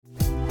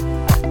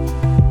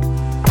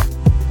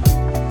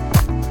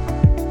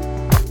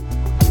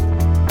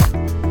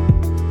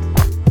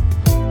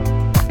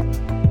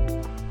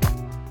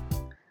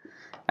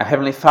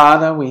Heavenly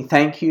Father, we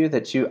thank you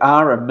that you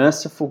are a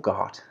merciful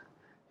God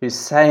who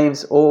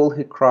saves all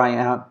who cry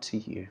out to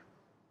you.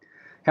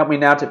 Help me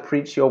now to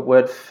preach your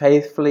word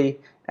faithfully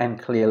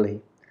and clearly.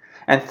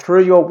 And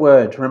through your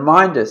word,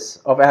 remind us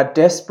of our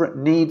desperate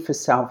need for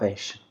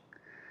salvation,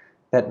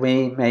 that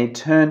we may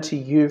turn to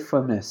you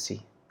for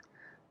mercy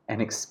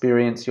and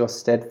experience your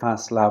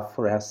steadfast love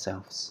for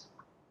ourselves.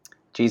 In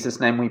Jesus'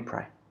 name we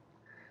pray.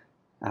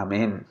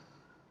 Amen.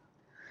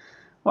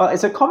 Well,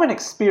 it's a common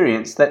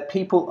experience that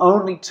people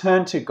only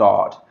turn to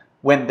God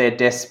when they're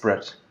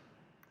desperate.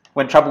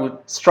 When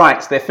trouble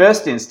strikes, their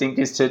first instinct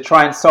is to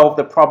try and solve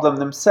the problem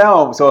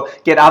themselves or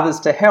get others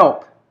to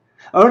help.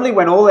 Only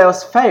when all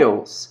else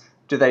fails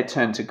do they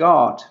turn to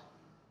God.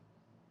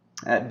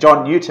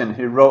 John Newton,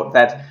 who wrote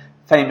that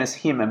famous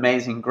hymn,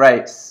 Amazing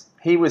Grace,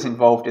 he was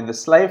involved in the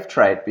slave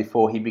trade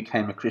before he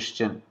became a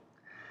Christian.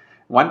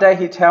 One day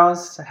he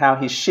tells how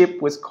his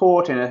ship was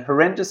caught in a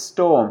horrendous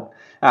storm.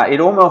 It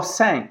almost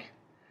sank.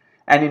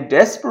 And in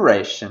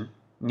desperation,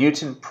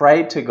 Newton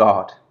prayed to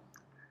God.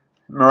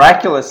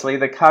 Miraculously,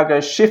 the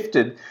cargo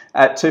shifted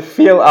to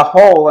fill a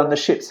hole in the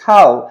ship's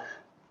hull,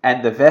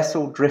 and the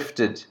vessel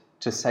drifted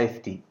to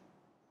safety.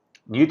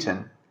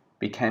 Newton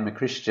became a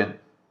Christian.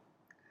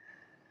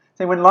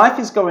 See, when life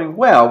is going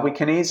well, we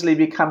can easily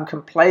become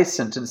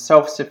complacent and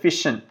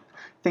self-sufficient,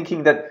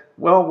 thinking that,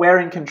 well, we're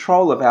in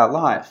control of our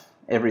life.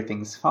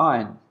 Everything's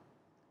fine.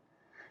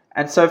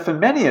 And so for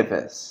many of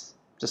us,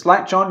 just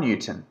like John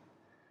Newton,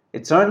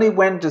 it's only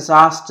when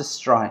disaster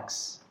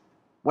strikes,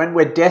 when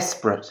we're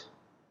desperate,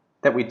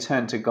 that we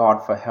turn to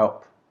God for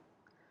help.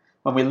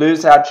 When we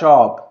lose our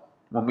job,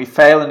 when we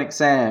fail an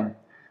exam,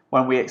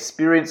 when we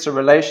experience a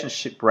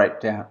relationship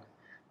breakdown,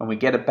 when we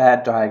get a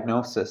bad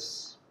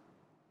diagnosis.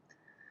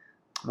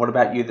 What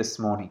about you this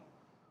morning?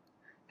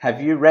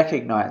 Have you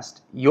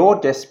recognized your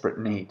desperate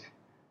need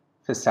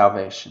for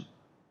salvation?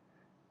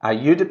 Are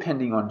you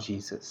depending on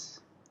Jesus,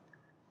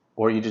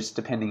 or are you just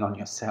depending on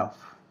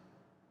yourself?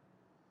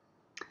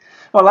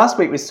 Well, last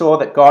week we saw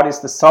that God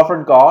is the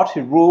sovereign God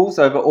who rules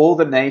over all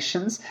the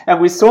nations,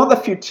 and we saw the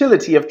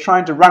futility of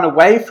trying to run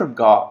away from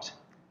God.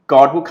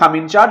 God will come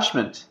in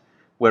judgment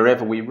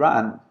wherever we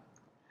run.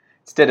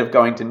 Instead of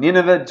going to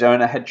Nineveh,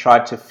 Jonah had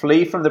tried to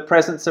flee from the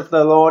presence of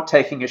the Lord,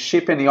 taking a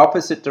ship in the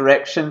opposite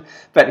direction,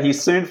 but he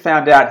soon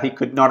found out he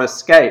could not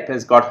escape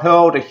as God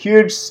hurled a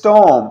huge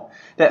storm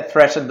that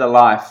threatened the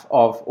life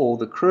of all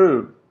the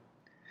crew.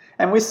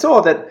 And we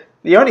saw that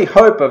the only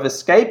hope of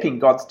escaping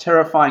God's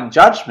terrifying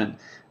judgment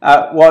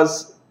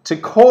was to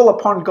call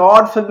upon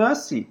God for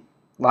mercy,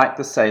 like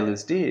the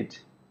sailors did.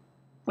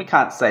 We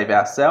can't save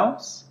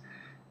ourselves,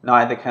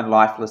 neither can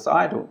lifeless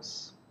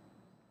idols.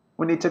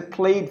 We need to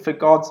plead for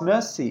God's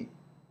mercy.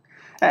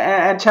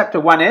 And chapter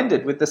 1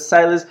 ended with the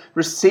sailors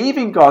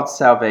receiving God's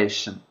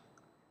salvation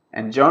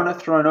and Jonah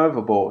thrown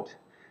overboard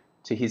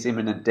to his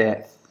imminent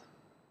death.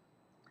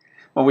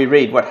 Well, we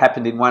read what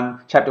happened in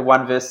chapter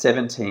 1 verse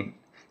 17.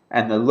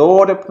 And the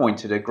Lord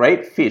appointed a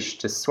great fish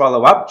to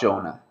swallow up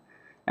Jonah.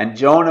 And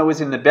Jonah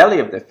was in the belly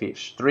of the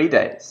fish 3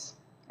 days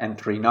and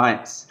 3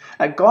 nights.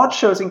 God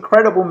shows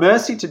incredible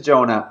mercy to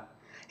Jonah.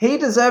 He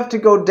deserved to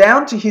go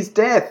down to his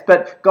death,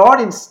 but God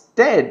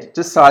instead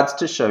decides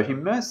to show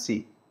him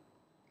mercy.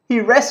 He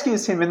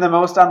rescues him in the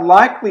most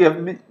unlikely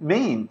of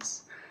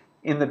means,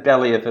 in the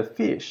belly of a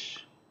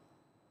fish.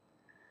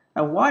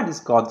 And why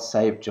does God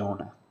save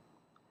Jonah?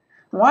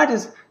 Why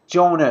does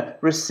Jonah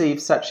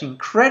receive such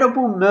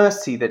incredible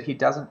mercy that he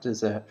doesn't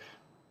deserve?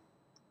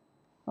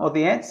 Well,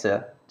 the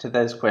answer to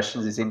those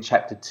questions is in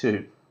chapter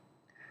 2.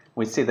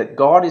 We see that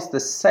God is the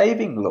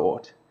saving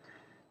Lord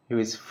who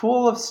is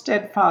full of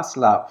steadfast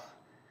love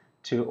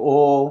to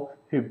all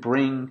who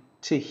bring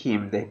to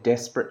him their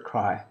desperate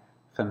cry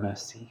for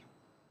mercy.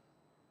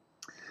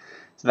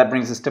 So that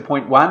brings us to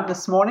point 1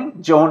 this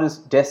morning, Jonah's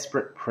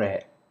desperate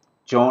prayer.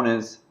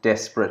 Jonah's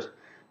desperate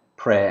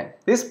prayer.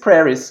 This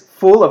prayer is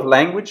full of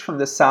language from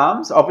the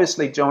Psalms.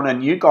 Obviously, Jonah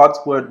knew God's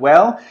word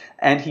well,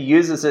 and he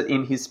uses it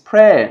in his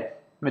prayer.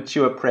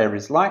 Mature prayer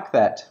is like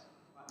that.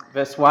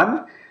 Verse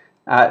 1,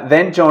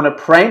 Then Jonah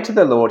prayed to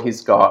the Lord his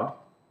God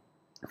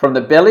from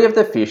the belly of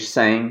the fish,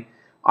 saying,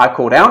 I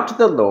called out to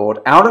the Lord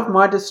out of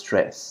my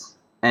distress,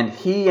 and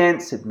he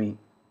answered me.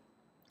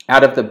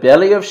 Out of the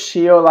belly of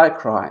Sheol I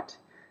cried,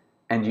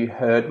 and you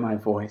heard my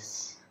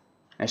voice.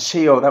 Now,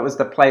 Sheol, that was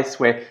the place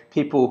where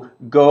people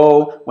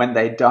go when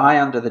they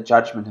die under the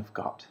judgment of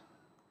God.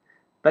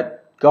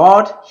 But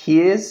God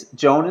hears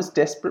Jonah's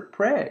desperate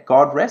prayer.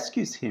 God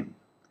rescues him.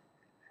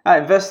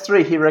 In verse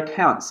 3, he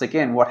recounts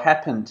again what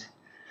happened.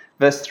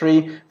 Verse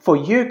 3, For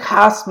you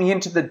cast me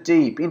into the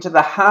deep, into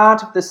the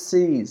heart of the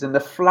seas, and the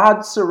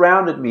flood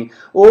surrounded me.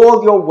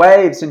 All your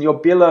waves and your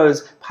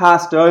billows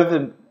passed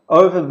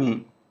over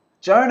me.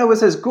 Jonah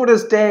was as good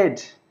as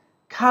dead,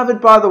 covered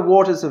by the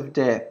waters of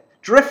death,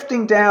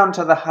 drifting down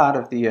to the heart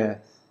of the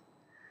earth.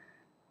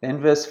 Then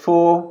verse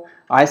 4,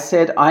 I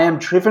said, I am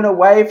driven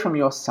away from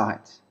your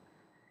sight,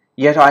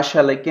 yet I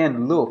shall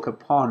again look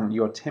upon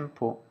your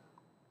temple.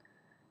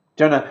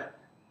 Jonah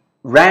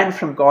ran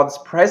from God's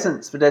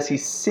presence, but as he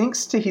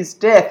sinks to his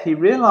death, he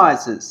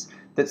realizes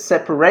that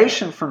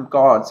separation from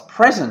God's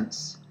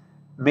presence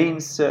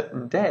means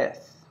certain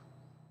death.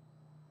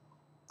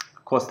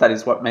 Of course, that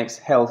is what makes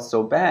hell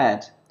so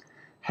bad.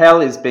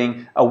 Hell is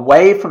being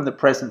away from the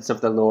presence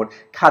of the Lord,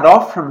 cut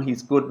off from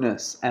his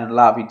goodness and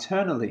love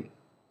eternally.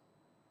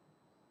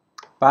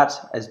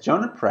 But as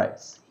Jonah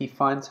prays, he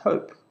finds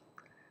hope.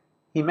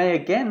 He may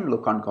again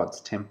look on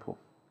God's temple.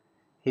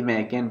 He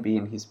may again be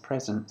in his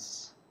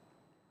presence.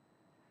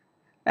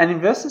 And in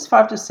verses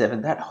 5 to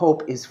 7, that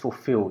hope is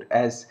fulfilled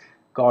as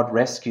God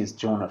rescues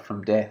Jonah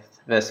from death.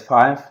 Verse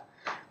 5,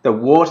 "The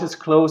waters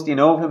closed in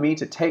over me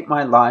to take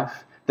my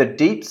life. The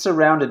deep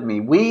surrounded me.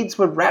 Weeds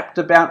were wrapped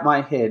about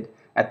my head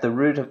at the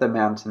root of the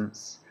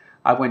mountains.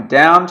 I went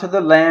down to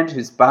the land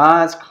whose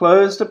bars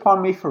closed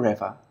upon me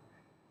forever.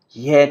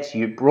 Yet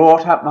you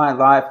brought up my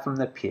life from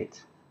the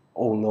pit,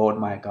 O Lord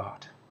my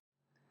God."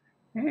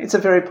 It's a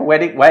very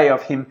poetic way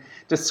of him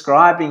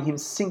describing him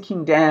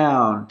sinking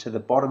down to the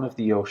bottom of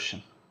the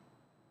ocean.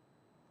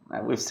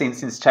 We've seen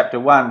since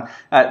chapter 1,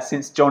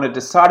 since Jonah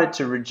decided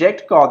to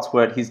reject God's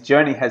word, his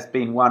journey has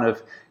been one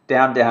of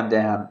down, down,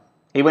 down.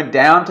 He went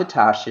down to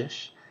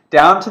Tarshish,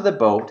 down to the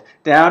boat,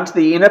 down to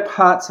the inner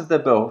parts of the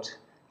boat.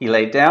 He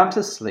lay down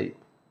to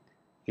sleep.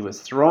 He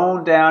was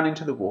thrown down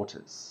into the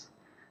waters.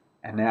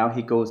 And now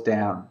he goes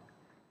down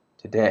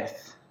to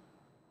death.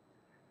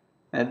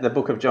 And the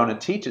book of Jonah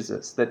teaches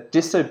us that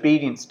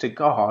disobedience to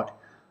God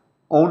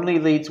only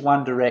leads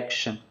one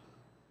direction,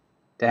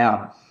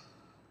 down.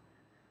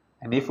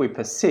 And if we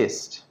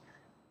persist,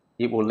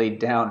 it will lead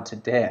down to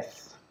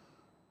death.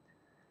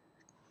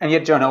 And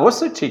yet Jonah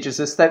also teaches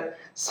us that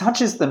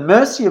such is the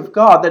mercy of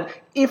God that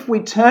if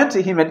we turn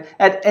to him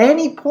at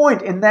any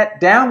point in that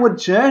downward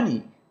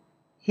journey,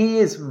 he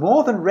is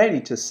more than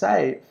ready to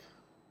save.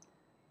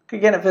 Look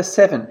again at verse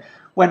 7.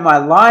 "When my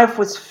life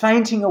was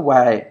fainting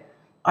away,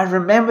 I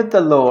remembered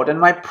the Lord, and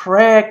my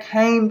prayer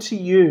came to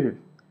you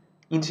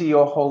into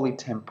your holy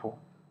temple."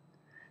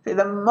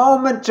 The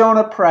moment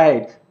Jonah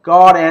prayed,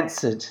 God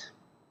answered.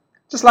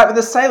 Just like with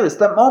the sailors,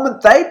 the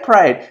moment they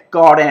prayed,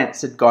 God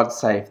answered, God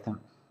saved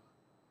them.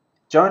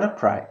 Jonah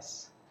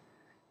prays,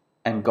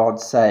 and God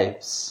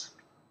saves.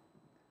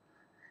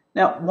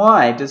 Now,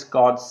 why does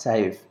God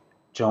save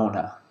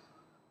Jonah?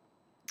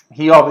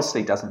 He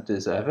obviously doesn't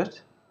deserve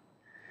it.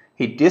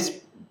 He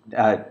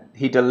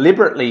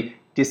deliberately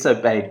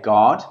disobeyed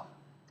God.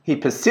 He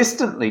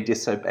persistently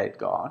disobeyed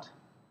God.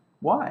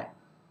 Why?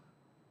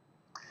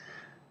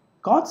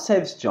 God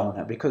saves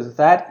Jonah because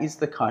that is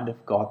the kind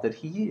of God that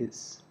he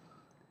is.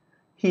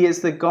 He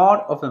is the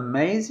God of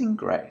amazing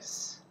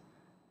grace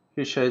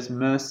who shows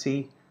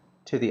mercy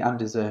to the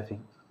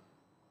undeserving.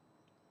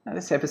 Now,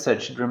 this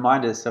episode should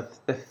remind us of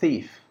the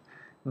thief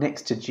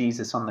next to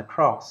Jesus on the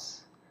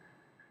cross.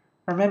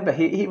 Remember,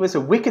 he was a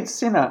wicked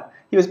sinner.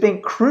 He was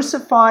being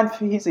crucified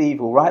for his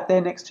evil right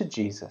there next to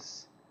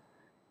Jesus.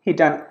 He'd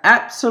done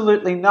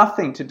absolutely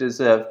nothing to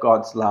deserve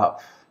God's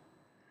love.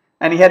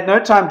 And he had no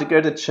time to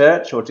go to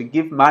church or to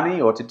give money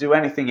or to do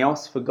anything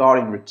else for God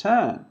in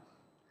return.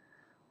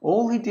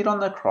 All he did on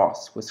the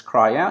cross was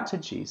cry out to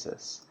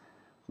Jesus,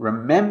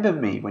 "Remember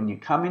me when you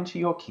come into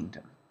your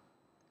kingdom."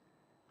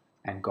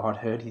 And God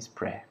heard his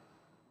prayer.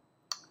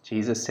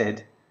 Jesus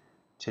said,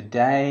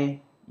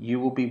 "Today you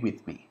will be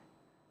with me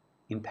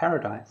in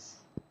paradise."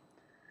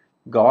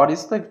 God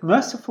is the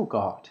merciful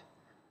God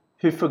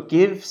who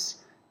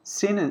forgives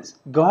sinners.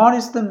 God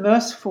is the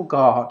merciful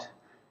God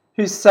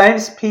who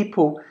saves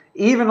people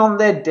even on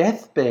their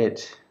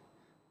deathbed.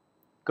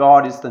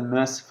 God is the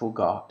merciful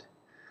God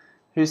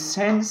who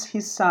sends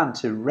his Son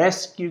to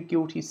rescue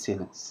guilty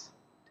sinners,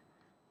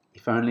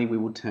 if only we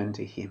will turn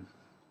to him.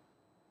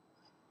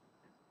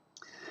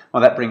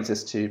 Well, that brings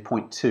us to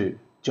point 2,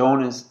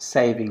 Jonah's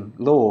saving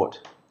Lord.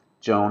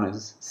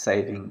 Jonah's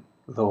saving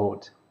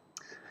Lord.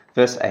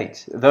 Verse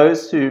 8,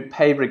 "Those who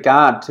pay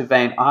regard to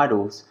vain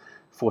idols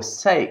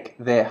forsake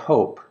their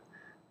hope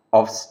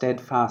of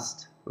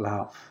steadfast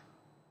love."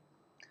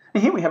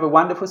 And here we have a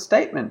wonderful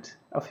statement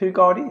of who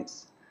God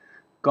is.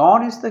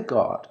 God is the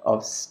God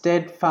of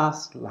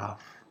steadfast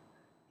love.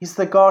 He's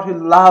the God who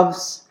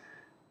loves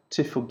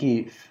to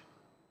forgive.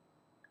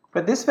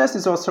 But this verse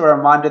is also a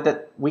reminder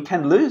that we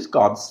can lose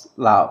God's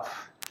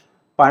love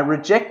by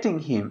rejecting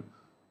him,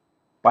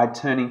 by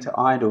turning to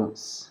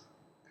idols.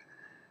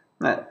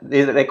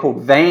 They're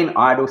called vain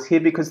idols here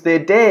because they're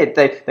dead.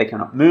 They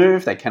cannot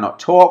move, they cannot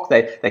talk,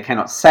 they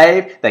cannot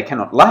save, they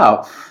cannot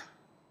love.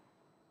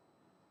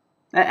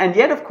 And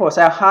yet, of course,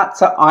 our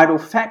hearts are idol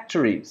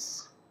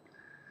factories,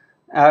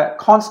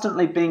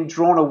 constantly being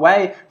drawn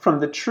away from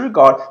the true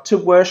God to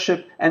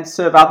worship and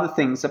serve other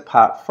things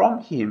apart from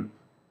him.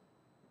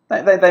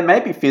 They may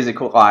be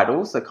physical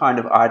idols, the kind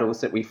of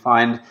idols that we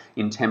find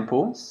in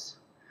temples.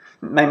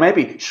 They may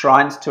be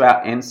shrines to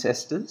our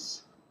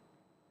ancestors.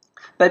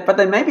 But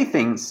they may be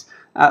things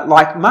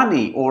like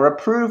money or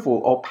approval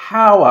or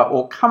power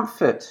or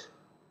comfort.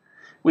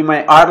 We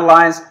may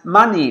idolize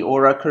money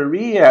or a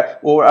career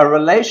or a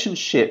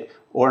relationship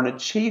or an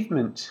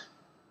achievement.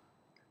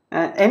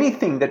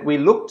 Anything that we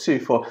look to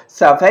for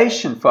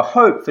salvation, for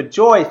hope, for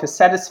joy, for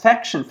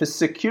satisfaction, for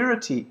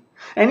security.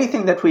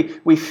 Anything that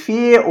we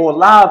fear or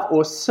love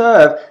or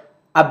serve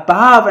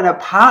above and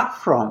apart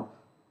from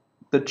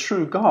the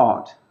true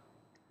God,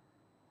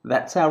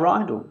 that's our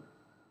idol.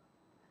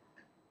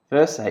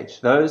 Verse 8,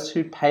 those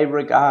who pay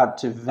regard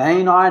to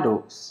vain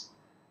idols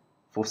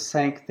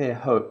forsake their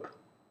hope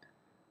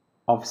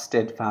of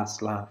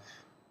steadfast love.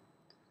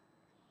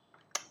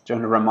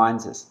 Jonah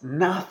reminds us,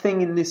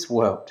 nothing in this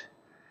world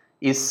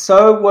is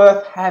so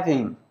worth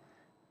having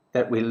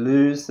that we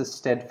lose the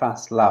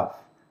steadfast love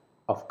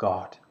of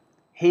God.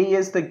 He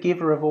is the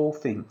giver of all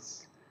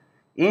things.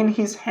 In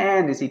his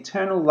hand is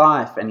eternal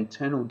life and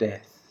eternal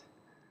death.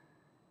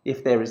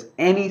 If there is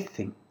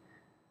anything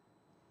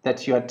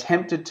that you are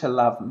tempted to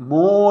love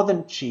more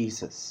than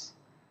Jesus,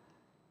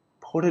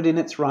 put it in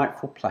its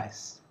rightful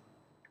place.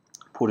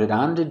 Put it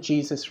under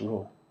Jesus'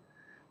 rule.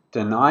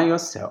 Deny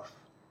yourself.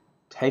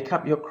 Take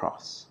up your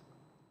cross.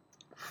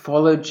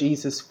 Follow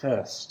Jesus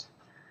first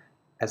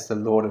as the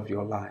Lord of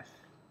your life.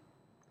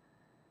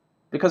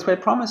 Because we're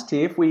promised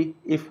here,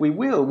 if we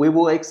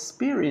will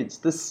experience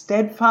the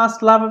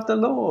steadfast love of the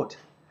Lord.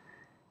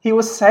 He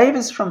will save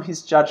us from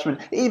his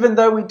judgment, even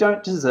though we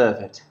don't deserve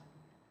it.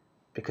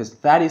 Because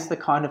that is the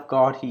kind of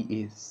God he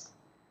is.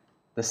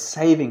 The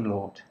saving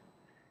Lord.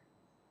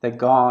 The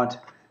God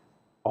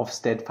of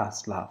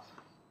steadfast love.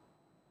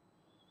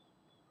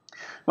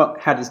 Well,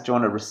 how does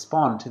Jonah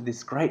respond to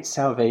this great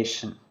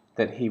salvation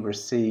that he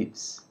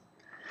receives?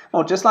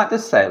 Well, just like the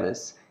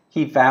sailors,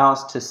 he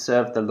vows to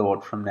serve the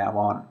Lord from now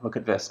on. Look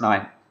at verse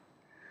 9.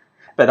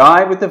 But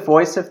I, with the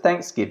voice of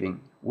thanksgiving,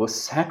 will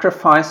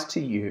sacrifice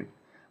to you.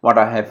 What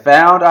I have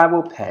vowed I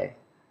will pay.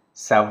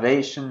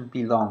 Salvation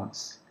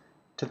belongs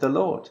to the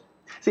Lord.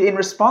 See, in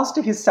response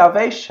to his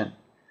salvation,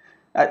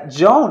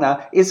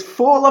 Jonah is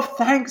full of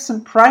thanks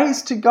and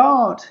praise to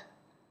God.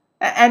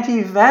 And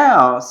he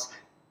vows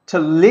to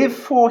live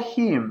for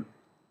him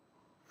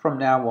from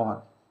now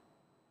on.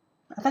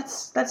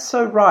 That's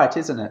so right,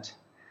 isn't it?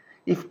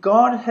 If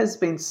God has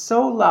been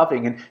so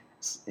loving and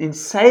in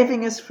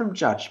saving us from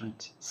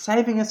judgment,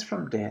 saving us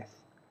from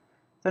death,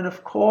 then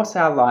of course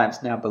our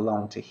lives now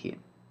belong to him.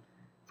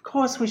 Of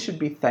course we should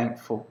be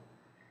thankful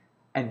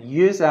and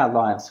use our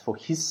lives for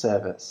his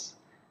service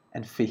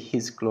and for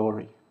his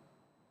glory.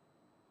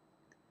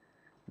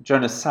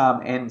 Jonah's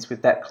psalm ends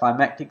with that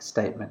climactic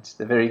statement,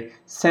 the very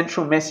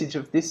central message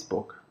of this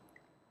book.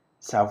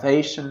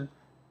 Salvation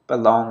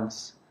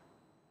belongs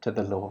to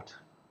the Lord.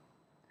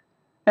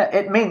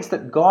 It means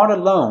that God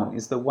alone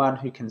is the one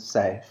who can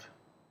save.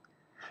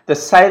 The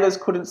sailors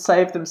couldn't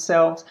save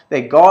themselves.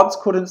 Their gods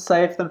couldn't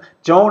save them.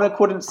 Jonah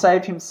couldn't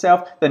save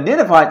himself. The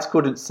Ninevites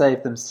couldn't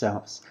save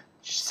themselves.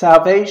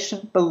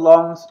 Salvation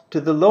belongs to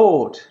the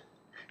Lord.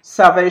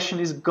 Salvation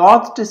is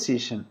God's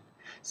decision.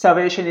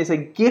 Salvation is a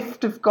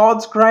gift of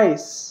God's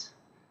grace,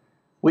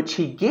 which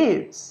he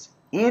gives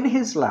in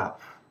his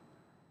love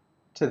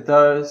to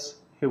those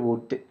who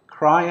will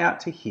cry out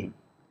to him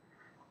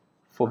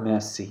for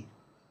mercy.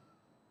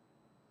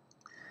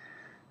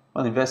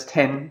 Well, in verse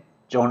 10,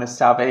 Jonah's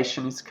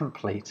salvation is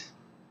complete.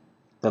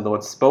 The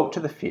Lord spoke to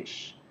the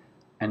fish,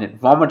 and it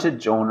vomited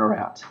Jonah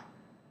out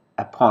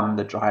upon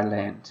the dry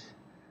land.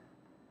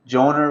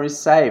 Jonah is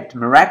saved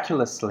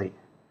miraculously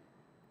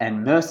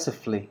and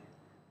mercifully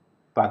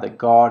by the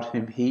God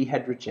whom he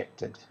had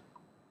rejected,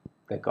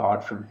 the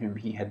God from whom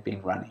he had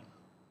been running.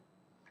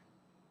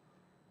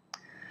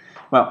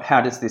 Well,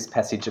 how does this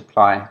passage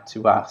apply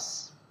to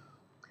us?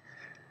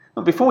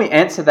 Well, before we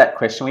answer that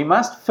question, we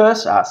must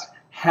first ask,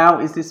 how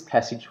is this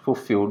passage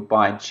fulfilled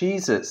by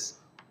Jesus?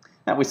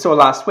 Now, we saw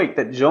last week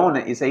that Jonah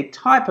is a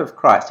type of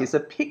Christ. He's a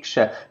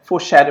picture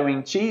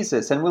foreshadowing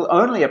Jesus, and we'll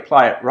only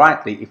apply it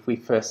rightly if we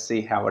first see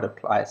how it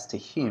applies to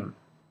him.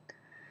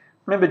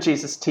 Remember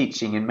Jesus'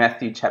 teaching in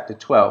Matthew chapter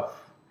 12.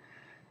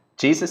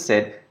 Jesus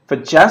said, "For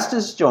just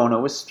as Jonah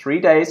was 3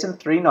 days and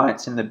 3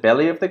 nights in the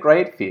belly of the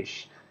great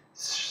fish,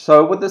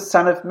 so will the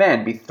Son of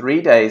Man be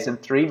 3 days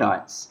and 3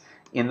 nights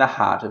in the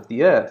heart of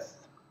the earth.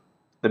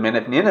 The men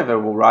of Nineveh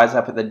will rise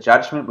up at the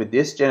judgment with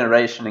this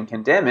generation and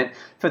condemn it,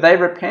 for they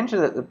repented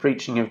at the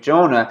preaching of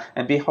Jonah,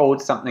 and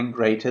behold, something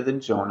greater than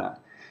Jonah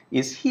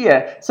is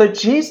here." So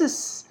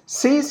Jesus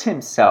sees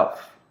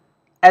himself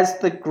as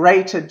the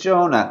greater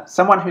Jonah,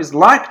 someone who's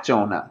like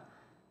Jonah,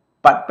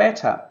 but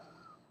better.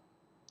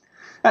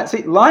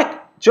 See,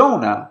 like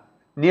Jonah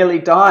nearly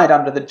died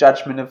under the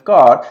judgment of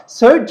God,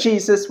 so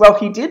Jesus, well,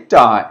 he did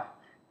die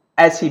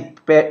as he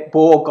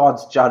bore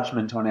God's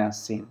judgment on our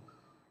sin.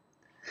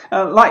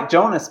 Like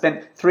Jonah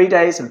spent 3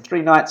 days and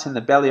 3 nights in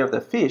the belly of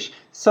the fish,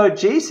 so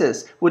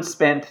Jesus would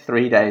spend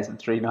 3 days and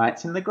 3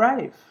 nights in the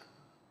grave.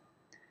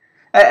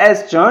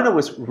 As Jonah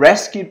was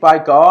rescued by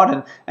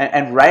God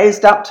and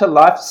raised up to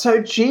life,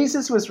 so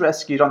Jesus was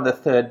rescued on the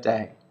 3rd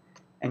day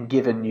and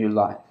given new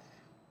life.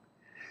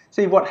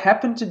 See, what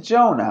happened to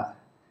Jonah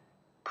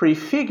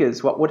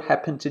prefigures what would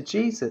happen to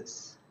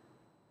Jesus,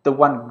 the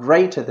one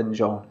greater than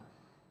Jonah.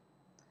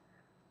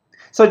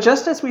 So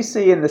just as we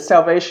see in the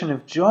salvation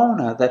of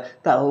Jonah,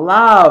 the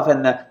love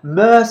and the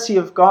mercy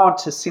of God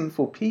to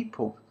sinful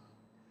people,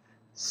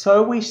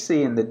 so we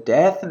see in the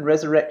death and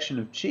resurrection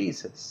of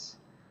Jesus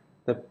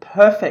the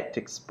perfect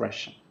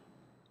expression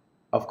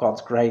of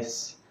God's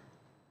grace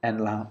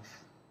and love.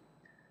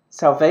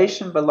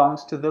 Salvation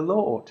belongs to the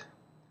Lord,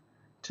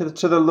 to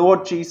the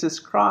Lord Jesus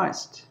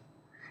Christ.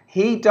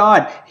 He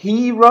died,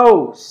 he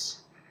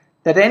rose,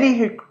 that any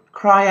who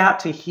cry out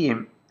to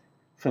him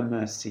for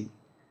mercy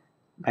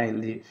may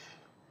live.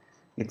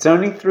 It's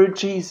only through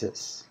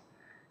Jesus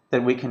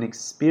that we can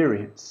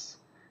experience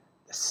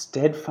the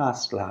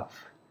steadfast love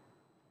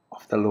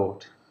of the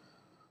Lord.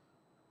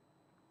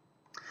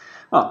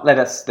 Well, let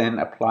us then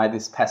apply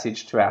this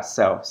passage to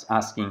ourselves,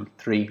 asking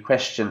 3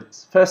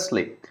 questions.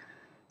 Firstly,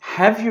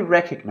 have you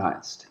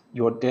recognized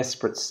your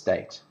desperate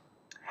state?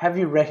 Have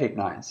you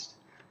recognized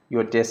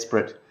your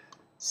desperate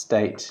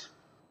state?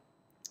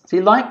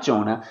 See, like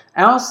Jonah,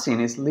 our sin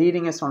is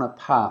leading us on a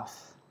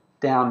path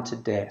down to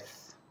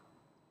death.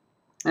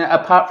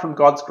 Apart from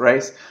God's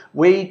grace,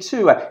 we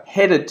too are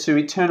headed to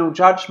eternal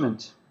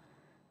judgment,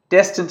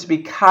 destined to be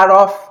cut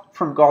off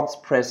from God's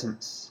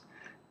presence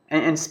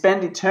and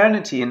spend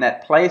eternity in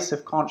that place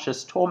of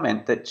conscious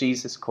torment that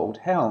Jesus called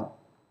hell.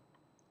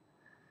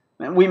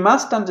 We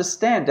must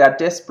understand our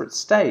desperate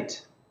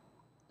state.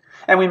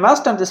 And we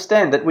must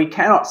understand that we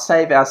cannot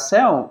save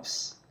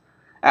ourselves.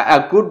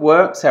 Our good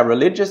works, our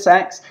religious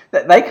acts,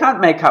 that they can't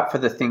make up for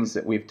the things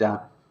that we've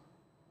done.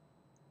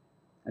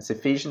 As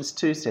Ephesians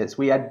 2 says,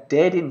 we are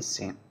dead in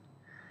sin.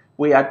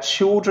 We are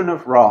children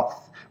of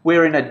wrath.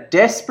 We're in a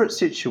desperate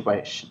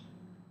situation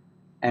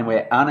and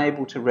we're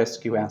unable to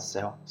rescue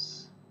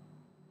ourselves.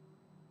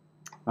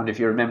 I wonder if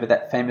you remember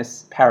that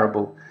famous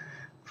parable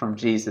from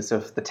Jesus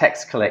of the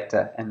tax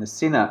collector and the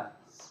sinner.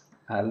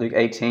 Luke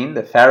 18,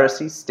 the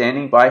Pharisee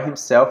standing by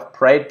himself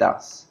prayed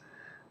thus: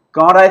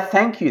 God, I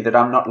thank you that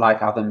I'm not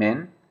like other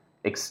men,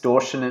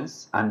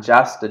 extortioners,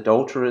 unjust,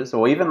 adulterers,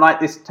 or even like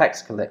this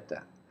tax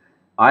collector.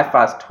 I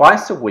fast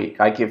twice a week.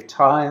 I give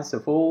tithes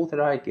of all that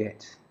I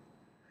get.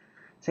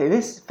 See,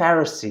 this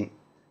Pharisee,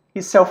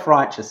 he's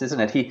self-righteous, isn't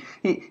it?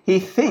 He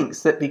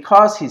thinks that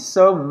because he's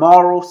so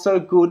moral, so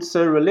good,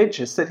 so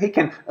religious, that he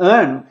can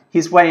earn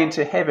his way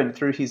into heaven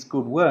through his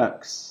good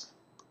works.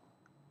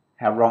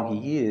 How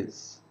wrong he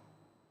is.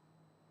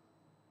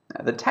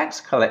 Now, the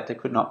tax collector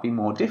could not be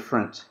more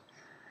different.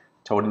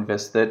 Told in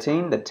verse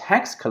 13, the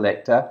tax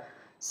collector,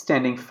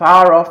 standing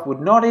far off,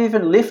 would not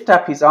even lift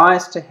up his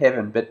eyes to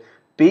heaven, but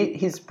beat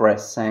his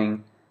breast,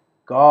 saying,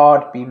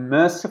 God, be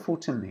merciful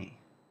to me,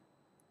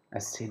 a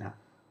sinner.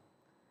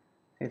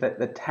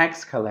 The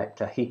tax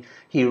collector,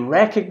 he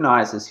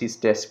recognizes his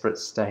desperate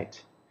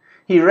state.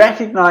 He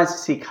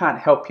recognizes he can't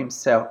help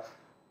himself.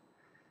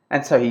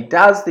 And so he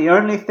does the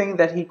only thing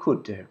that he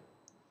could do.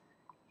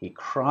 He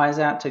cries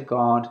out to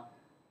God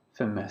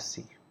for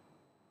mercy.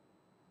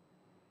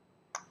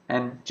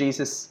 And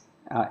Jesus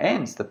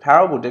ends the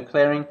parable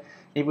declaring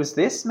it was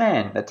this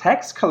man, the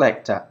tax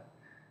collector,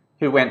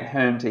 who went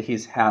home to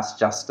his house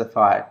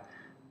justified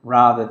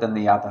rather than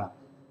the other.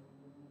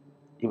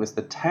 It was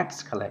the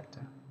tax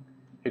collector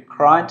who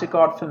cried to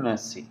God for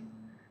mercy,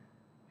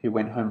 who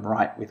went home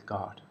right with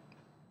God.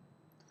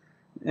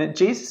 And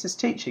Jesus is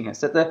teaching us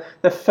that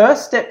the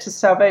first step to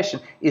salvation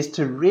is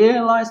to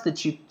realize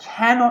that you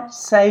cannot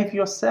save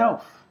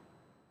yourself.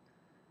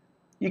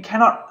 You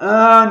cannot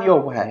earn your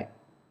way.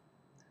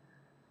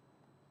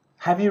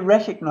 Have you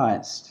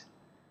recognized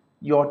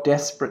your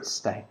desperate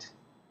state?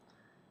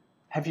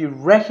 Have you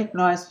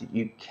recognized that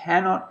you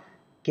cannot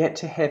get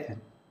to heaven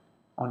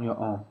on your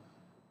own?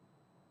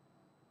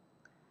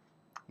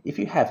 If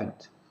you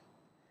haven't,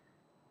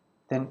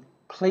 then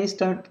please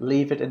don't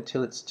leave it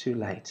until it's too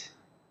late.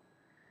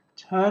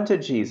 Turn to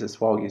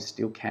Jesus while you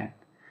still can.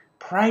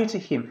 Pray to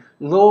him,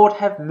 Lord,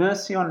 have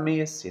mercy on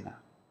me, a sinner.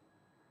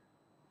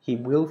 He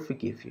will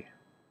forgive you.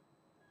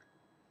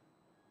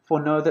 For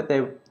know that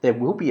there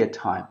will be a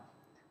time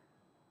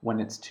when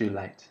it's too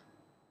late.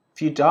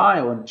 If you die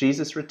or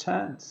Jesus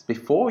returns,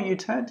 before you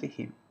turn to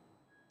him,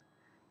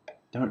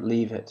 don't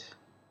leave it.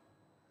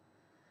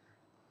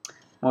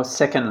 Or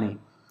secondly,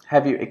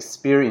 have you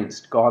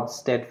experienced God's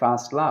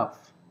steadfast love?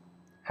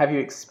 Have you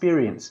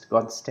experienced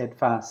God's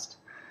steadfast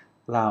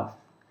love?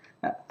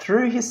 Now,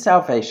 through his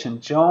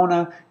salvation,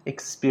 Jonah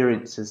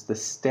experiences the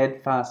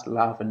steadfast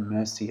love and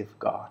mercy of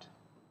God.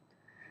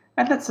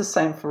 And that's the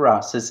same for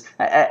us.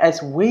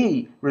 As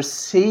we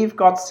receive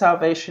God's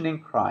salvation in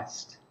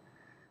Christ,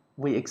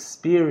 we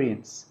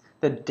experience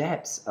the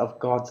depths of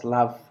God's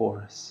love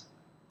for us.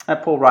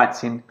 Paul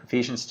writes in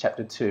Ephesians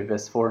chapter 2,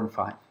 verse 4 and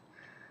 5,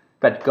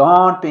 but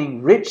God,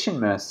 being rich in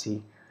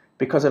mercy,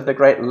 because of the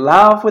great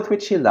love with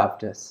which he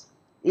loved us,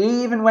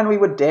 even when we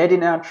were dead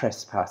in our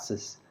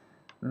trespasses,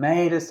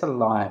 made us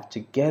alive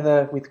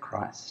together with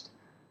Christ.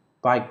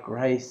 By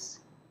grace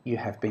you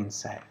have been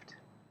saved.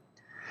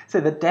 So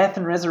the death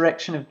and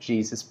resurrection of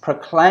Jesus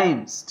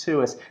proclaims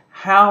to us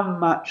how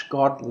much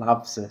God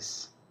loves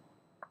us.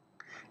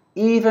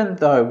 Even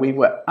though we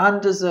were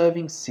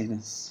undeserving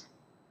sinners,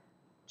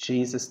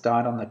 Jesus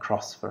died on the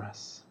cross for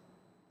us.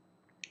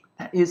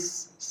 That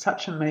is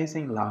such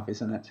amazing love,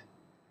 isn't it?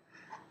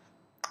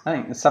 I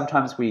think that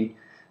sometimes we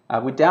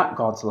doubt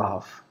God's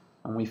love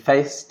and we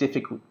face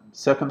difficult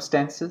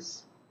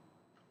circumstances.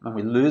 when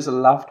we lose a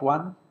loved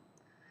one,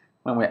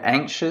 when we're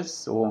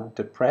anxious or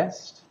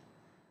depressed,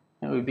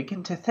 and we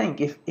begin to think,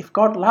 if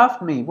God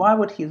loved me, why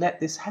would he let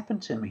this happen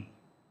to me?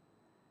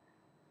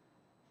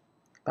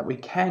 But we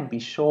can be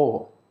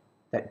sure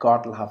that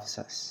God loves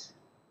us,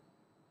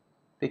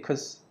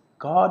 because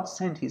God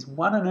sent his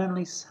one and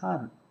only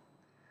Son,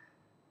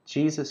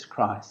 Jesus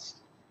Christ,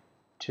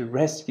 to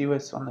rescue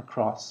us on the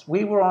cross.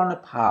 We were on a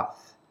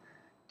path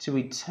to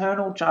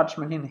eternal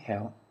judgment in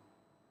hell,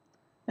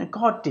 and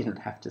God didn't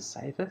have to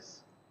save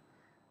us.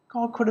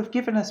 God could have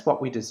given us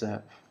what we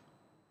deserve.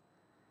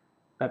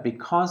 But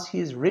because he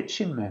is rich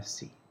in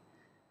mercy,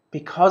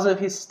 because of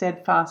his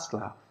steadfast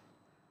love,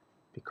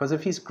 because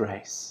of his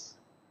grace,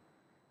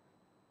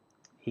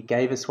 he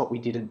gave us what we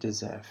didn't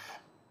deserve.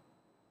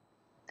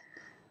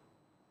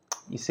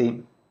 You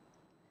see,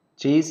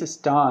 Jesus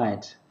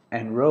died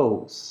and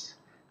rose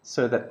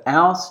so that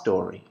our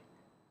story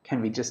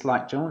can be just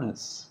like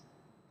Jonah's.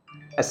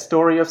 A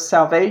story of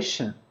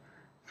salvation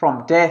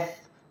from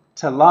death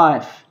to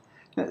life,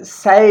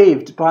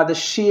 saved by the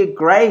sheer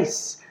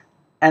grace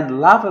and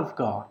love of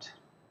God,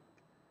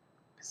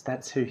 because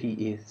that's who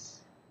he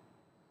is.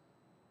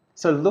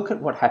 So look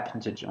at what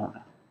happened to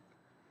Jonah,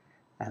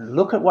 and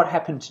look at what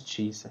happened to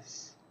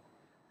Jesus,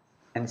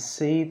 and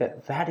see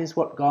that that is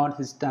what God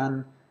has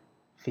done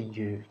for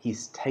you.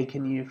 He's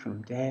taken you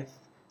from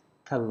death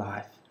to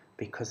life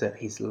because of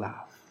his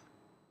love.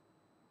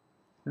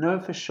 Know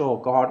for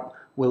sure God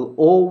will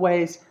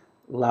always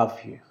love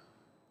you.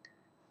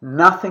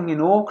 Nothing in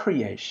all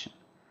creation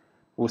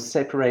will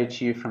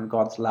separate you from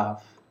God's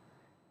love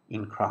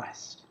in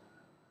Christ.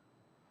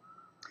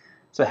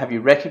 So have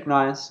you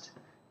recognized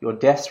your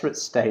desperate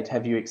state?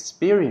 Have you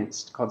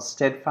experienced God's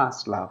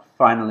steadfast love?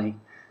 Finally,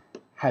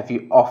 have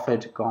you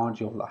offered God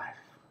your life?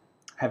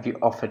 Have you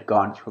offered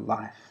God your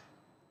life?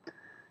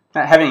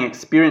 Now, having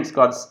experienced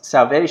God's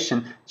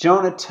salvation,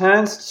 Jonah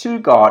turns to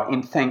God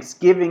in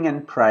thanksgiving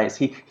and praise.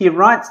 He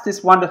writes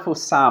this wonderful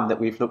psalm that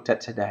we've looked at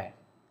today.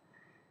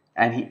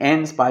 And he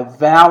ends by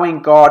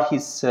vowing God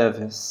his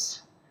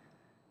service.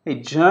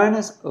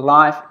 Jonah's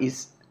life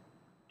is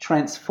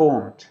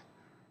transformed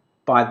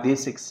by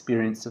this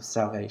experience of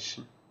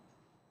salvation.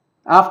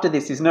 After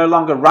this, he's no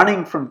longer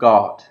running from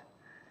God,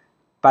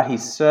 but he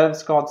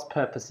serves God's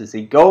purposes.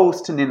 He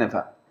goes to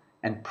Nineveh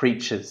and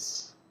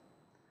preaches.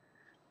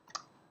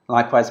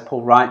 Likewise,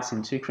 Paul writes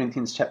in 2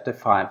 Corinthians chapter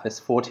 5, verse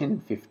 14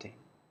 and 15,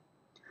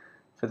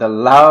 "For the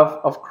love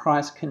of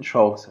Christ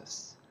controls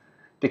us,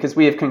 because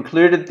we have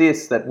concluded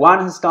this, that one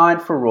has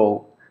died for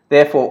all,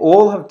 therefore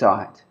all have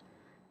died.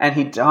 And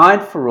he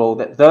died for all,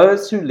 that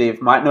those who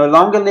live might no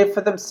longer live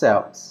for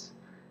themselves,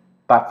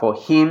 but for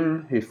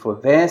him who for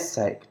their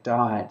sake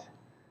died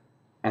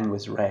and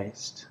was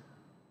raised."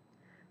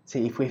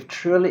 See, if we've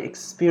truly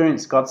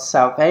experienced God's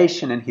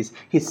salvation and his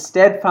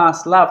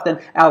steadfast love, then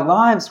our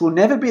lives will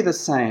never be the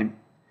same.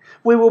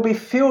 We will be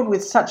filled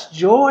with such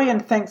joy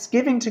and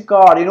thanksgiving to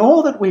God in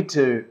all that we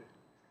do.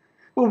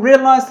 We'll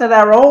realize that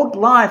our old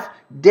life,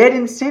 dead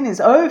in sin,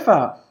 is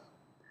over.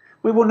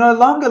 We will no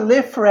longer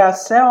live for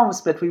ourselves,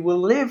 but we will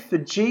live for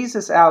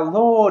Jesus our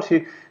Lord,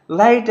 who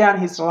laid down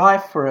his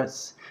life for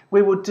us.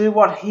 We will do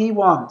what he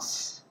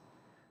wants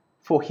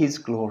for his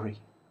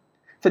glory.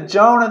 For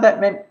Jonah,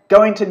 that meant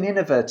going to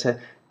Nineveh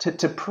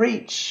to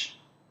preach.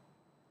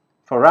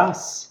 For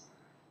us,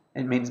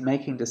 it means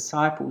making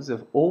disciples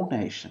of all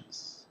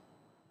nations,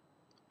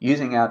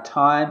 using our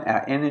time,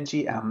 our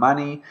energy, our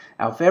money,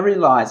 our very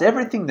lives,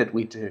 everything that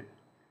we do,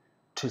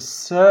 to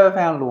serve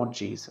our Lord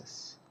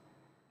Jesus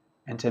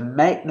and to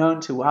make known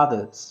to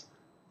others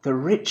the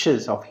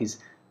riches of his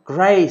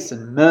grace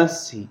and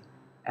mercy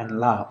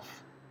and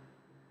love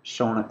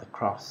shown at the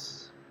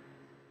cross.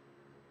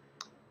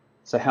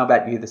 So how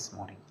about you this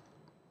morning?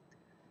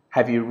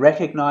 Have you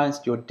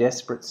recognized your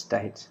desperate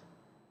state?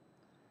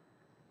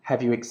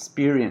 Have you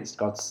experienced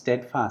God's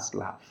steadfast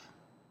love?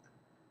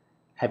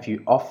 Have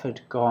you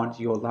offered God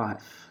your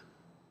life?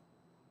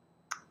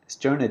 As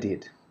Jonah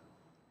did,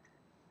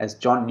 as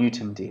John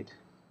Newton did,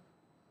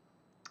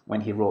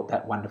 when he wrote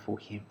that wonderful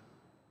hymn.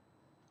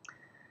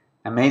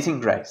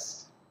 Amazing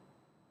grace,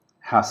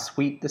 how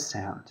sweet the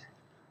sound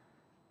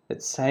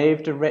that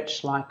saved a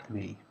wretch like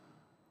me.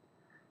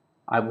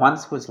 I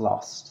once was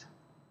lost,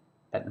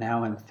 but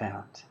now am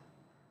found,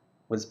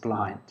 was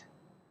blind,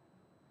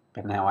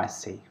 but now I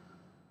see.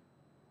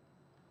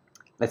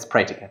 Let's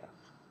pray together.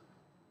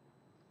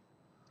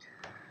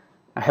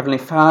 Our Heavenly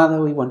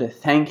Father, we want to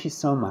thank you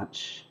so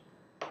much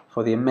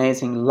for the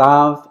amazing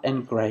love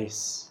and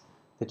grace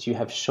that you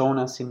have shown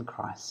us in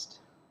Christ.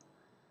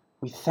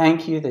 We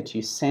thank you that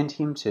you sent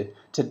him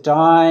to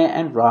die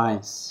and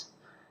rise,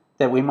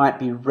 that we might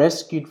be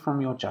rescued from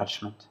your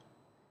judgment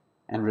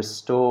and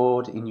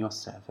restored in your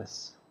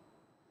service.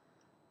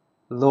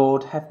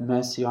 Lord, have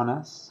mercy on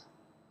us.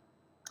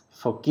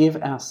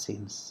 Forgive our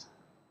sins.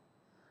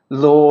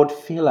 Lord,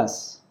 fill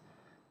us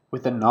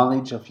with the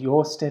knowledge of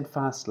your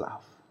steadfast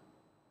love.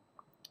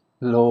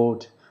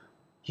 Lord,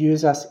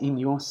 use us in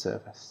your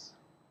service.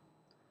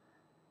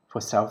 For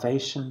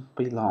salvation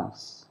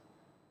belongs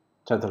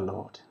to the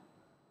Lord.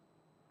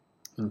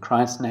 In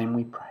Christ's name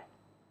we pray.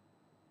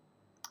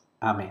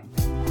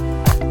 Amen.